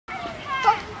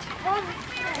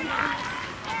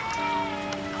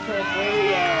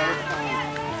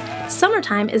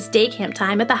Summertime is day camp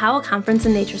time at the Howell Conference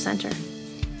and Nature Center.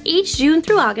 Each June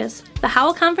through August, the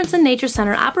Howell Conference and Nature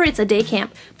Center operates a day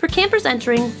camp for campers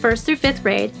entering 1st through 5th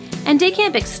grade and Day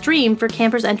Camp Extreme for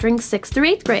campers entering 6th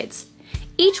through 8th grades.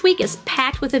 Each week is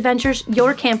packed with adventures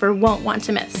your camper won't want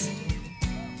to miss.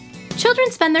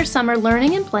 Children spend their summer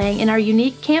learning and playing in our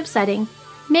unique camp setting,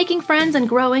 making friends and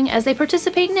growing as they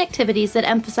participate in activities that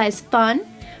emphasize fun,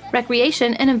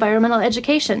 recreation, and environmental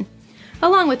education,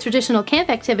 along with traditional camp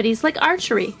activities like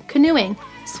archery, canoeing,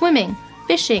 swimming,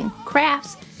 fishing,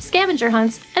 crafts, scavenger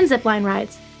hunts, and zipline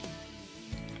rides.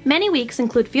 Many weeks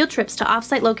include field trips to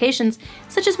off-site locations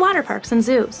such as water parks and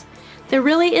zoos. There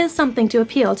really is something to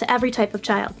appeal to every type of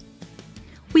child.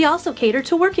 We also cater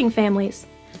to working families.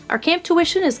 Our camp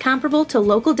tuition is comparable to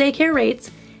local daycare rates,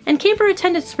 and camper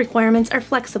attendance requirements are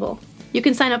flexible. You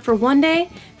can sign up for 1 day,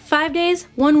 5 days,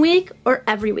 1 week, or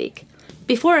every week.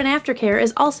 Before and after care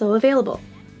is also available.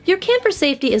 Your camper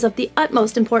safety is of the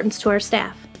utmost importance to our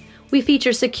staff. We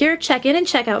feature secure check-in and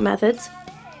check-out methods,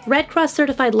 Red Cross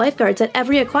certified lifeguards at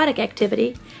every aquatic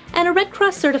activity, and a Red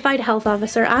Cross certified health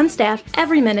officer on staff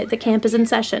every minute the camp is in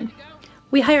session.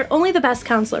 We hire only the best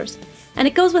counselors, and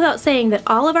it goes without saying that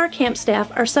all of our camp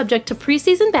staff are subject to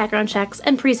preseason background checks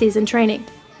and preseason training.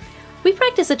 We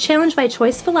practice a challenge by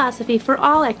choice philosophy for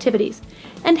all activities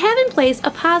and have in place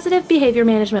a positive behavior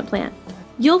management plan.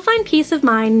 You'll find peace of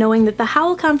mind knowing that the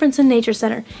Howell Conference and Nature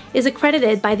Center is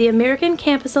accredited by the American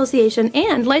Camp Association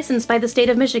and licensed by the state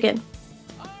of Michigan.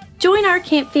 Join our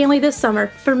camp family this summer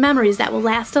for memories that will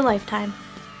last a lifetime.